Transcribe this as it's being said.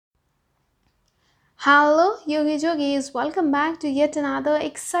Hello, Yogi Jogis. Welcome back to yet another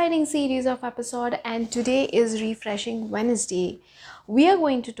exciting series of episode. And today is Refreshing Wednesday. We are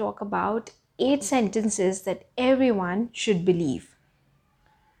going to talk about 8 sentences that everyone should believe.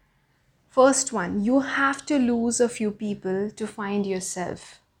 First one, you have to lose a few people to find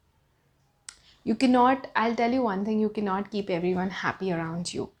yourself. You cannot, I'll tell you one thing, you cannot keep everyone happy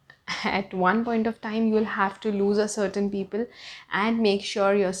around you. At one point of time, you will have to lose a certain people and make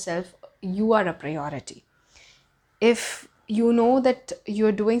sure you are a priority. If you know that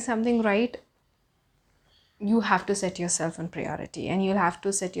you're doing something right, you have to set yourself on priority and you'll have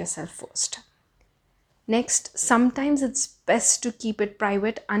to set yourself first. Next, sometimes it's best to keep it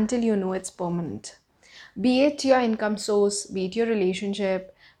private until you know it's permanent. Be it your income source, be it your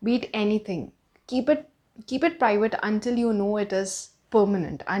relationship, be it anything. Keep it private until you know it is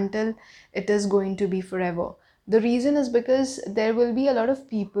permanent, until it is going to be forever. The reason is because there will be a lot of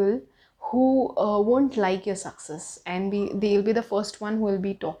people who won't like your success, and they'll be the first one who will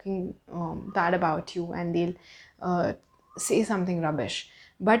be talking bad about you, and they'll uh, say something rubbish.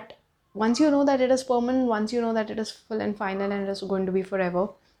 But once you know that it is permanent, once you know that it is full and final and it is going to be forever,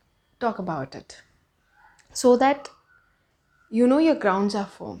 talk about it, so that you know your grounds are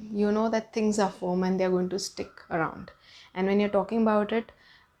firm, you know that things are firm and they're going to stick around. And when you're talking about it,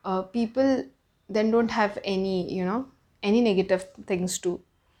 people then don't have any negative things to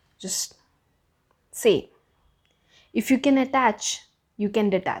just say. If you can attach you can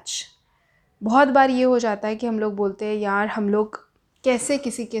detach. बहुत बार ये हो जाता है कि हम लोग बोलते हैं यार हम लोग कैसे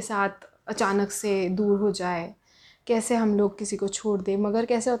किसी के साथ अचानक से दूर हो जाए, कैसे हम लोग किसी को छोड़ दें. मगर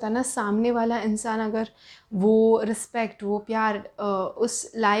कैसे होता है ना, सामने वाला इंसान अगर वो रिस्पेक्ट, वो प्यार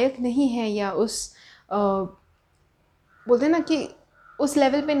उस लायक नहीं है, या उस बोलते हैं ना कि उस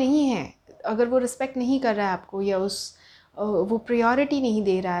लेवल पे नहीं है, अगर वो रिस्पेक्ट नहीं कर रहा है आपको, या वो प्रायोरिटी नहीं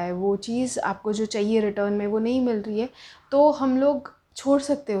दे रहा है, वो चीज़ आपको जो चाहिए रिटर्न में वो नहीं मिल रही है, तो हम लोग छोड़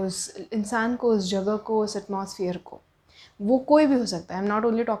सकते हैं उस इंसान को, उस जगह को, उस एटमॉस्फेयर को. वो कोई भी हो सकता है. I am not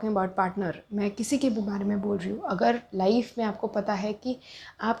only talking about partner, मैं किसी के भी बारे में बोल रही हूँ. अगर लाइफ में आपको पता है कि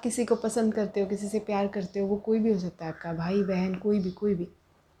आप किसी को पसंद करते हो, किसी से प्यार करते हो, वो कोई भी हो सकता है, आपका भाई बहन, कोई भी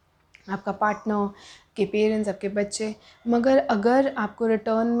आपका पार्टनर, के पेरेंट्स, आपके बच्चे. मगर अगर आपको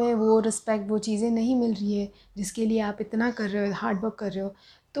रिटर्न में वो रिस्पेक्ट, वो चीज़ें नहीं मिल रही है जिसके लिए आप इतना कर रहे हो, हार्ड वर्क कर रहे हो,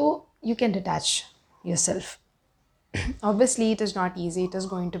 तो you can detach yourself. Obviously it is not easy, it is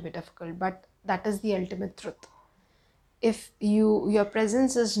going to be difficult, but that is the ultimate truth. If your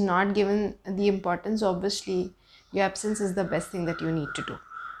presence is not given the importance, obviously your absence is the best thing that you need to do.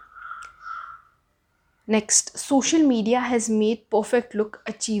 Next, social media has made perfect look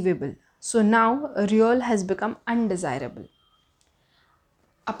achievable. So now real has become undesirable.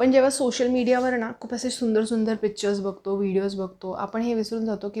 आपण जेव्हा social मीडियावर ना खूप असे सुंदर सुंदर pictures बघतो, videos बघतो, आपण हे विसरून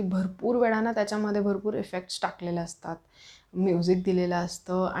जातो की भरपूर वेळा ना त्याच्यामध्ये भरपूर इफेक्ट्स टाकलेले असतात, म्युझिक दिलेलं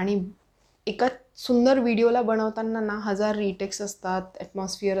असतं, आणि एका सुंदर व्हिडिओला बनवताना ना 1000 रिटेक्स असतात,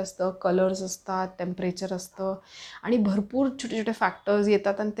 ॲटमॉस्फिअर असतं, कलर्स असतात, टेम्परेचर असतं, आणि भरपूर छोटे छोटे फॅक्टर्स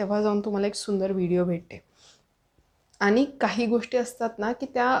येतात, आणि तेव्हा जाऊन तुम्हाला एक सुंदर व्हिडिओ भेटते. आणि काही गोष्टी असतात ना की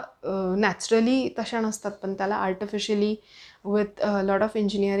त्या नॅचरली तशा नसतात, पण त्याला artificially with lot of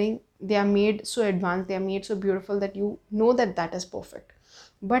engineering they are made so advance, they are made so beautiful that you know that that is perfect.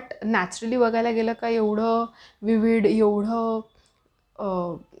 But naturally बघायला गेलं का एवढं विविड, एवढं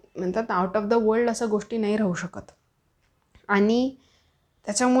म्हणतात आउट ऑफ द वर्ल्ड असं गोष्टी नाही राहू शकत. आणि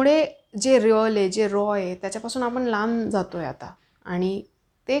त्याच्यामुळे जे रिअल आहे, जे रॉ आहे, त्याच्यापासून आपण लांब जातो आहे आता, आणि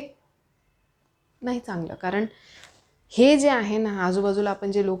ते नाही चांगलं. कारण हे जे आहे ना, आजूबाजूला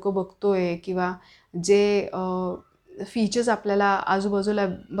आपण जे लोक बघतोय, किंवा जे फीचर्स आपल्याला आजूबाजूला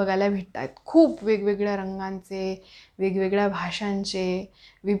बघायला भेटत आहेत, खूप वेगवेगळ्या रंगांचे, वेगवेगळ्या भाषांचे,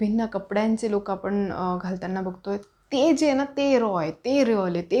 विभिन्न कपड्यांचे लोक आपण घालताना बघतोय, ते जे आहे ना ते रॉ आहे, ते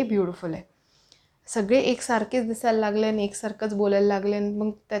रिअल आहे, ते ब्युटिफुल आहे. सगळे एकसारखेच दिसायला लागले आणि एकसारखंच बोलायला लागले, आणि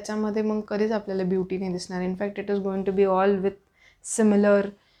मग त्याच्यामध्ये मग कधीच आपल्याला ब्युटी नाही दिसणार. In fact it is going to be all with similar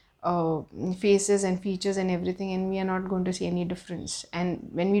faces and features and everything, and we are not going to see any difference. And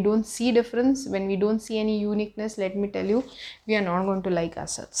when we don't see difference, when we don't see any uniqueness, let me tell you, we are not going to like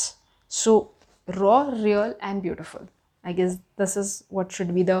ourselves. So raw, real and beautiful, I guess this is what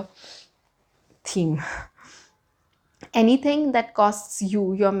should be the theme. Anything that costs you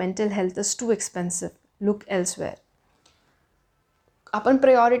your mental health is too expensive, look elsewhere. आपण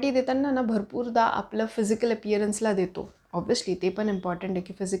priority देताना ना भरपूरदा आपलं physical अपिअरन्सला देतो. Obviously ते पण important आहे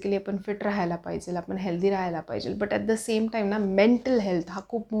की फिजिकली आपण फिट राहायला पाहिजे, आपण हेल्दी राहायला पाहिजे, but at the same time ना मेंटल हेल्थ हा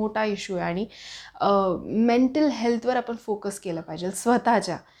खूप मोठा इश्यू आहे, आणि मेंटल हेल्थवर आपण फोकस केलं पाहिजे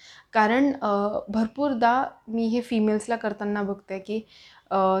स्वतःच्या. कारण भरपूरदा मी हे फिमेल्सला करताना बघते की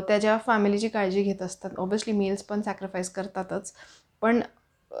त्याच्या फॅमिलीची काळजी घेत असतात. ऑब्व्हियसली मेल्स पण सॅक्रिफाईस करतातच, पण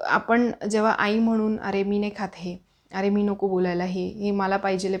आपण जेव्हा आई म्हणून अरे मी नाही खात हे, अरे मी नको बोलायला हे मला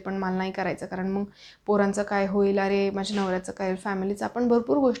पाहिजे पण मला नाही करायचं कारण मग पोरांचं काय होईल, अरे माझ्या नवऱ्याचं काय होईल, फॅमिलीचं, आपण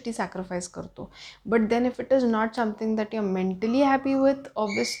भरपूर गोष्टी सॅक्रिफाईस करतो. But then if it is not something that you are mentally happy with,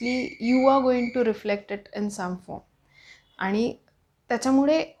 obviously you are going to reflect it in some form. आणि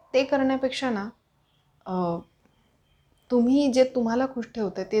त्याच्यामुळे ते करण्यापेक्षा ना तुम्ही जे तुम्हाला खुश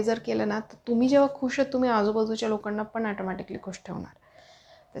ठेवतं ते जर केलं ना, तर तुम्ही जेव्हा खुश आहेत तुम्ही आजूबाजूच्या लोकांना पण ऑटोमॅटिकली खुश ठेवणार.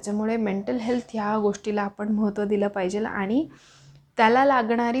 त्याच्यामुळे मेंटल हेल्थ ह्या गोष्टीला आपण महत्त्व दिलं पाहिजे आणि त्याला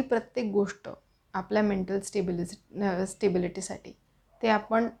लागणारी प्रत्येक गोष्ट आपल्या मेंटल स्टेबिलिटीसाठी ते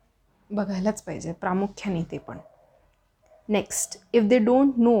आपण बघायलाच पाहिजे, प्रामुख्याने ते पण. Next, if they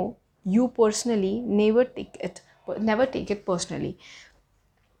don't know you personally never take it personally.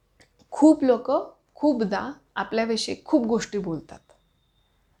 खूप लोक खूपदा आपल्याविषयी खूप गोष्टी बोलतात.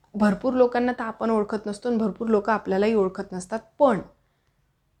 भरपूर लोकांना तर आपण ओळखत नसतो आणि भरपूर लोक आपल्यालाही ओळखत नसतात, पण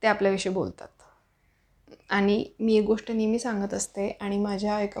ते आपल्याविषयी बोलतात. आणि मी एक गोष्ट नेहमी सांगत असते आणि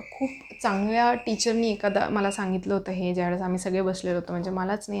माझ्या एका खूप चांगल्या टीचरनी एकदा मला सांगितलं होतं हे, ज्यावेळेस आम्ही सगळे बसलेलो होतो, म्हणजे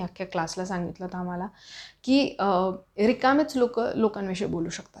मलाच नाही अख्ख्या क्लासला सांगितलं होतं आम्हाला, की रिकामेच लोकांविषयी बोलू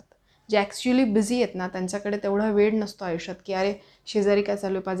शकतात. जे ॲक्च्युली बिझी आहेत ना त्यांच्याकडे तेवढा वेळ नसतो आयुष्यात की अरे शेजारी काय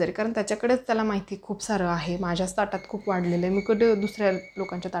चालू आहे पाजारी, कारण त्याच्याकडेच त्याला माहिती खूप सारं आहे, माझ्याच ताटात खूप वाढलेलं आहे, मी कुठे दुसऱ्या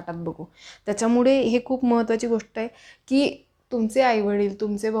लोकांच्या ताटात बघू. त्याच्यामुळे हे खूप महत्त्वाची गोष्ट आहे की तुमचे आईवडील,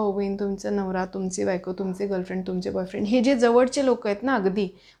 तुमचे भाऊ बहीण, तुमचा नवरा, तुमची बायको, तुमचे गर्लफ्रेंड, तुमचे बॉयफ्रेंड, हे जे जवळचे लोक आहेत ना अगदी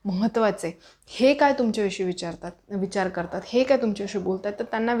महत्त्वाचे, हे काय तुमच्याविषयी विचार करतात, हे काय तुमच्याविषयी बोलतात, तर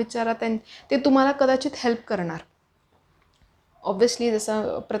त्यांना विचारा, ते तुम्हाला कदाचित हेल्प करणार. ऑब्व्हियसली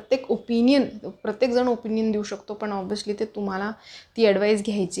जसं प्रत्येकजण ओपिनियन देऊ शकतो, पण ऑब्व्हियसली ते तुम्हाला ती ॲडवाईस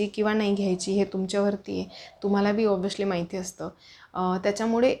घ्यायची किंवा नाही घ्यायची हे तुमच्यावरती आहे, तुम्हाला बी ऑब्व्हियसली माहिती असतं.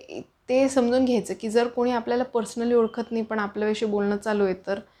 त्याच्यामुळे ते समजून घ्यायचं की जर कोणी आपल्याला पर्सनली ओळखत नाही पण आपल्याविषयी बोलणं चालू आहे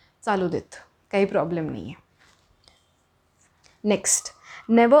तर चालू देत, काही प्रॉब्लेम नाही आहे. Next,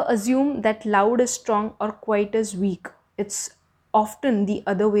 never assume that loud is strong or quiet is weak. It's often the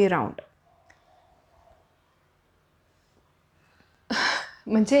other way round.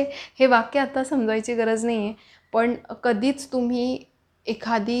 म्हणजे हे वाक्य आता समजायची गरज नाही आहे, पण कधीच तुम्ही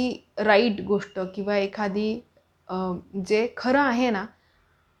एखादी राईट गोष्ट किंवा एखादी जे खरं आहे ना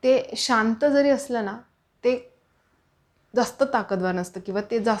ते शांत जरी असलं ना ते जास्त ताकदवार नसतं किंवा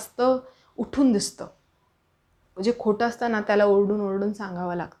ते जास्त उठून दिसतं. जे खोटं असतं ना त्याला ओरडून ओरडून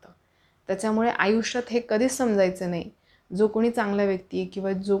सांगावं लागतं. त्याच्यामुळे आयुष्यात हे कधीच समजायचं नाही, जो कोणी चांगला व्यक्ती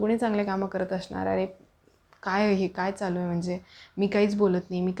किंवा जो कोणी चांगले कामं करत असणार, अरे काय हे काय चालू आहे, म्हणजे मी काहीच बोलत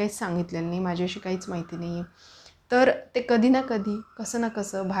नाही, मी काहीच सांगितलेलं नाही, माझ्याशी काहीच माहिती नाही आहे, तर ते कधी ना कधी कसं ना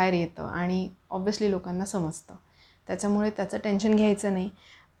कसं बाहेर येतं आणि ऑब्व्हियसली लोकांना समजतं. त्याच्यामुळे त्याचं टेन्शन घ्यायचं नाही.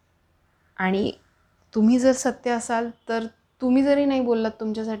 आणि तुम्ही जर सत्य असाल तर तुम्ही जरी नाही बोललात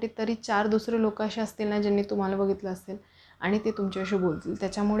तुमच्यासाठी तरी 4 दुसरे लोक असे असतील ना ज्यांनी तुम्हाला बघितलं असेल आणि ते तुमच्याशी बोलतील.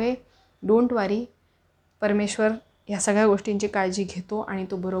 त्याच्यामुळे डोंट वरी, परमेश्वर ह्या सगळ्या गोष्टींची काळजी घेतो आणि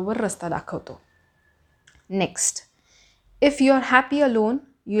तो बरोबर रस्ता दाखवतो. Next, if you R happy alone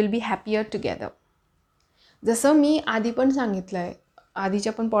you will be happier together. जसं मी आधी पण सांगितलं आहे,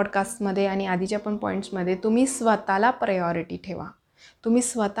 आधीच्या पण पॉडकास्टमध्ये आणि आधीच्या पण पॉईंट्समध्ये, तुम्ही स्वतःला प्रायोरिटी ठेवा. तुम्ही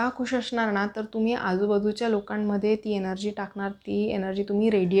स्वतः खुश असणार ना तर तुम्ही आजूबाजूच्या लोकांमध्ये ती एनर्जी टाकणार, ती एनर्जी तुम्ही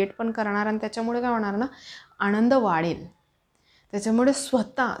रेडिएट पण करणार आणि त्याच्यामुळे काय होणार ना, आनंद वाढेल. त्याच्यामुळे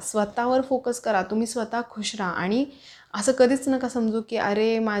स्वतःवर फोकस करा, तुम्ही स्वतः खुश राहा. आणि असं कधीच नका समजू की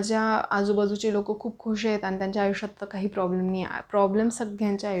अरे माझ्या आजूबाजूचे लोक खूप खुश आहेत आणि त्यांच्या आयुष्यात तर काही प्रॉब्लेम नाही. प्रॉब्लेम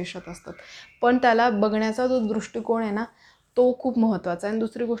सगळ्यांच्या आयुष्यात असतात, पण त्याला बघण्याचा जो दृष्टिकोन आहे ना तो खूप महत्त्वाचा आहे. आणि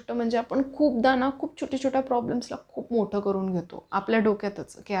दुसरी गोष्ट म्हणजे आपण खूपदा ना खूप छोट्या प्रॉब्लेम्सला खूप मोठं करून घेतो आपल्या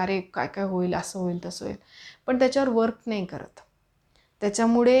डोक्यातच की अरे काय काय होईल, असं होईल तसं होईल, पण त्याच्यावर वर्क नाही करत.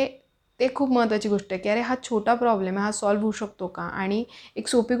 त्याच्यामुळे ते खूप महत्त्वाची गोष्ट आहे की अरे हा छोटा प्रॉब्लेम आहे, हा सॉल्व्ह होऊ शकतो का. आणि एक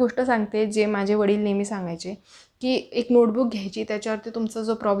सोपी गोष्ट सांगते जे माझे वडील नेहमी सांगायचे की एक नोटबुक घ्यायची, त्याच्यावरती तुमचा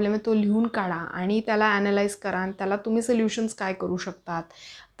जो प्रॉब्लेम आहे तो लिहून काढा आणि त्याला ॲनालाइज करा आणि त्याला तुम्ही सोल्युशन्स काय करू शकतात,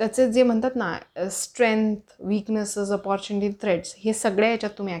 त्याचे जे म्हणतात ना स्ट्रेंथ, वीकनेसेस, अपॉर्च्युनिटी, थ्रेड्स, हे सगळ्या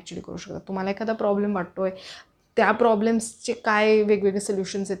याच्यात तुम्ही ॲक्च्युली करू शकता. तुम्हाला एखादा प्रॉब्लेम वाटतो आहे, त्या प्रॉब्लेम्सचे काय वेगवेगळे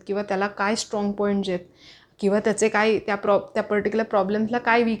सोल्युशन्स आहेत किंवा त्याला काय स्ट्रॉंग पॉईंट्स आहेत किंवा त्याचे काय त्या पर्टिक्युलर प्रॉब्लेम्सला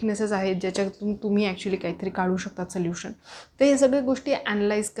काय वीकनेसेस आहेत ज्याच्यातून तुम्ही ॲक्च्युली काहीतरी काढू शकतात सोल्युशन. तर हे सगळ्या गोष्टी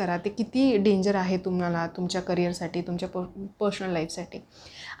ॲनालाइज करा, ते किती डेंजर आहे तुम्हाला तुमच्या करिअरसाठी, तुमच्या पर्सनल लाईफसाठी.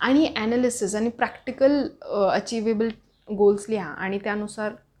 आणि ॲनालिसिस आणि प्रॅक्टिकल अचिवेबल गोल्स लिहा आणि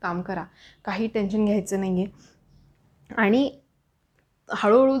त्यानुसार काम करा. काही टेन्शन घ्यायचं नाही आहे. आणि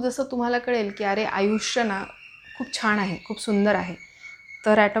हळूहळू जसं तुम्हाला कळेल की अरे आयुष्य ना खूप छान आहे, खूप सुंदर आहे,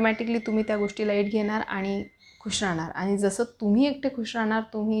 तर ॲटोमॅटिकली तुम्ही त्या गोष्टी लाईट घेणार आणि खुश राहणार. आणि जसं तुम्ही एकटे खुश राहणार,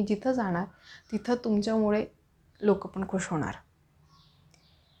 तुम्ही जिथं जाणार तिथं तुमच्यामुळे लोक पण खुश होणार.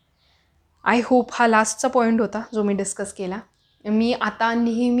 आय होप हा लास्टचा पॉईंट होता जो मी डिस्कस केला. मी आता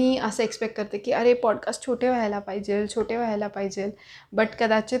नेहमी असं एक्सपेक्ट करते की अरे पॉडकास्ट छोटे व्हायला पाहिजे, बट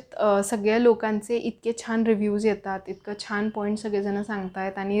कदाचित सगळ्या लोकांचे इतके छान रिव्ह्यूज येतात, इतकं छान पॉईंट सगळेजण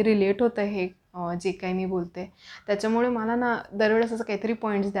सांगतायत आणि रिलेट होतं हे जे काही मी बोलते. त्याच्यामुळे मला ना दरवेळेस असं काहीतरी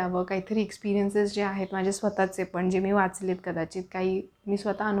पॉईंट्स द्यावं, काहीतरी एक्सपिरियन्सेस जे आहेत माझे स्वतःचे पण, जे मी वाचलेत कदाचित, काही मी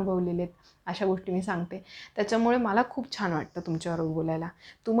स्वतः अनुभवलेले आहेत, अशा गोष्टी मी सांगते. त्याच्यामुळे मला खूप छान वाटतं तुमच्याबरोबर बोलायला.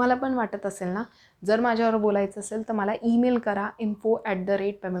 तुम्हाला पण वाटत असेल ना? जर माझ्यावर बोलायचं असेल तर मला ईमेल करा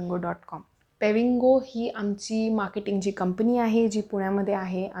info@pevingo.com. पेविंगो ही आमची मार्केटिंगची कंपनी आहे जी पुण्यामध्ये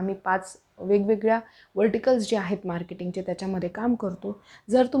आहे. आम्ही 5 वेगवेगळ्या वर्टिकल्स जे आहेत मार्केटिंगचे त्याच्यामध्ये काम करतो.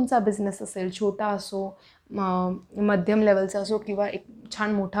 जर तुमचा बिझनेस असेल, छोटा असो, मध्यम लेवलचा असो किंवा एक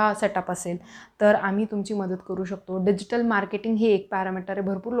छान मोठा सेटअप असेल, तर आम्ही तुमची मदत करू शकतो. डिजिटल मार्केटिंग हे एक पॅरामीटर आहे.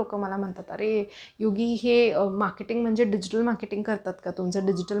 भरपूर लोक मला म्हणतात, अरे योगी हे मार्केटिंग म्हणजे डिजिटल मार्केटिंग करतात का? तुमचं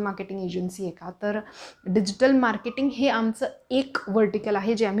डिजिटल मार्केटिंग एजन्सी आहे का? तर डिजिटल मार्केटिंग हे आमचं एक वर्टिकल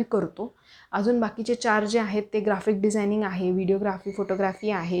आहे जे आम्ही करतो. अजून बाकीचे 4 जे आहेत ते ग्राफिक डिझायनिंग आहे, व्हिडिओग्राफी, फोटोग्राफी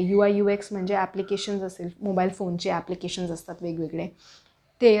आहे, UI UX म्हणजे ॲप्लिकेशन्स असेल, मोबाईल फोनचे ॲप्लिकेशन्स असतात वेगवेगळे,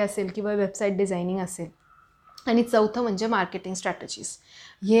 ते असेल किंवा वेबसाईट डिझायनिंग असेल. आणि चौथं म्हणजे मार्केटिंग स्ट्रॅटेजीज.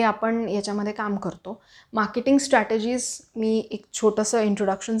 हे आपण याच्यामध्ये काम करतो. मार्केटिंग स्ट्रॅटेजीज मी एक छोटंसं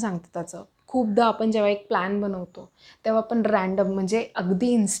इंट्रोडक्शन सांगते त्याचं. खूपदा आपण जेव्हा एक प्लॅन बनवतो तेव्हा आपण रँडम म्हणजे अगदी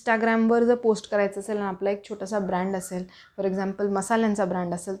इंस्टाग्रामवर जर पोस्ट करायचं असेल आणि आपला एक छोटासा ब्रँड असेल, फॉर एक्झाम्पल मसाल्यांचा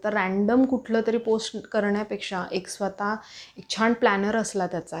ब्रँड असेल, तर रँडम कुठलं तरी पोस्ट करण्यापेक्षा एक स्वतः एक छान प्लॅनर असला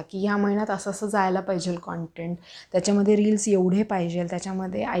त्याचा, की ह्या महिन्यात असं असं जायला पाहिजे कॉन्टेंट, त्याच्यामध्ये रील्स एवढे पाहिजे,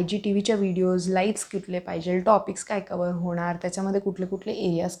 त्याच्यामध्ये IGTVच्या व्हिडिओज, लाईव्स कुठले पाहिजे, टॉपिक्स काय कवर होणार, त्याच्यामध्ये कुठले कुठले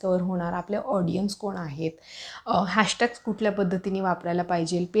एरियाज कवर होणार, आपले ऑडियन्स कोण आहेत, हॅशटॅग्स कुठल्या पद्धतीने वापरायला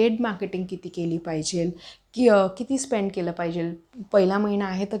पाहिजे, पेड मार्केटिंग किती केली पाहिजे, किती स्पेंड केलं पाहिजे, पहिला महिना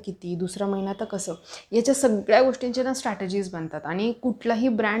आहे तर किती, दुसरा महिना तर कसं, याच्या सगळ्या गोष्टींचे ना स्ट्रॅटेजीज बनतात. आणि कुठलाही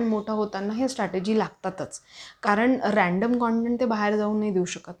ब्रँड मोठा होताना हे स्ट्रॅटेजी लागतातच. कारण रँडम कॉन्टेंट ते बाहेर जाऊन नाही देऊ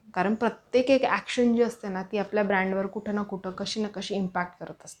शकत. कारण प्रत्येक एक ॲक्शन जी असते ना ती आपल्या ब्रँडवर कुठं ना कुठं कशी ना कशी इम्पॅक्ट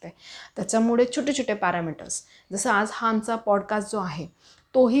करत असते. त्याच्यामुळे छोटे छोटे पॅरामीटर्स, जसं आज हा आमचा पॉडकास्ट जो आहे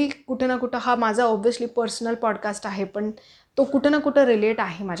तोही कुठं ना कुठं, हा माझा ऑब्व्हियसली पर्सनल पॉडकास्ट आहे, पण तो कुठं ना कुठं रिलेट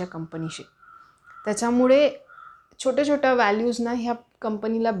आहे माझ्या कंपनीशी. त्याच्यामुळे छोट्या छोट्या व्हॅल्यूजना ह्या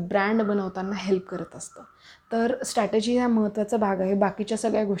कंपनीला ब्रँड बनवताना हेल्प करत असतं. तर स्ट्रॅटेजी हा महत्त्वाचा भाग आहे. बाकीच्या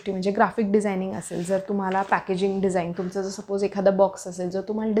सगळ्या गोष्टी म्हणजे ग्राफिक डिझायनिंग असेल, जर तुम्हाला पॅकेजिंग डिझाईन, तुमचं जर सपोज एखादा बॉक्स असेल जर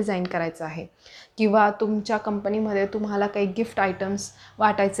तुम्हाला डिझाईन करायचं आहे, किंवा तुमच्या कंपनीमध्ये तुम्हाला काही गिफ्ट आयटम्स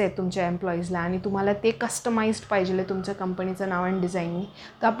वाटायचे आहेत तुमच्या एम्प्लॉईजला आणि तुम्हाला ते कस्टमाइज्ड पाहिजे आहे तुमच्या कंपनीचं नाव आणि डिझाईनिंग,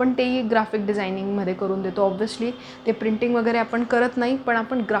 तर आपण तेही ग्राफिक डिझायनिंगमध्ये करून देतो. ऑब्व्हियसली ते प्रिंटिंग वगैरे आपण करत नाही, पण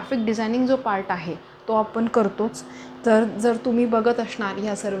आपण ग्राफिक डिझायनिंग जो पार्ट आहे तो आपण करतोच. तर जर तुम्ही बघत असणार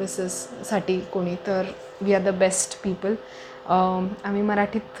ह्या सर्व्हिसेससाठी कोणी, तर we are the best people. आम्ही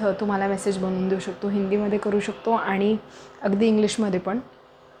मराठीत तुम्हाला मेसेज बनवून देऊ शकतो, हिंदीमध्ये करू शकतो आणि अगदी इंग्लिशमध्ये पण.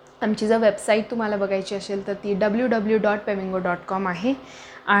 आमची जर वेबसाईट तुम्हाला बघायची असेल तर ती www.pevingo.com आहे.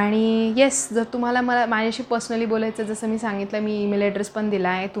 आणि येस, जर तुम्हाला माझ्याशी पर्सनली बोलायचं, जसं मी सांगितलं, मी ईमेल ॲड्रेस पण दिला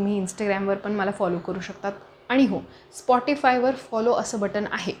आहे. तुम्ही इंस्टाग्रामवर पण मला फॉलो करू शकतात. आणि हो, स्पॉटिफायवर फॉलो असं बटन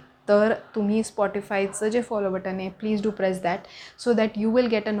आहे, तर तुम्ही स्पॉटिफायचं जे फॉलो बटन आहे please do press that, so that you will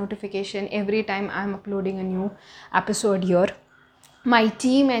get a notification every time I am uploading a new episode here. My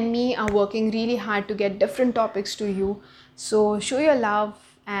team and me are working really hard to get different topics to you. So show your love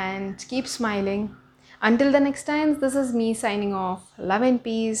and keep smiling. Until the next time, this is me signing off. Love and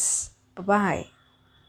peace. Bye-bye.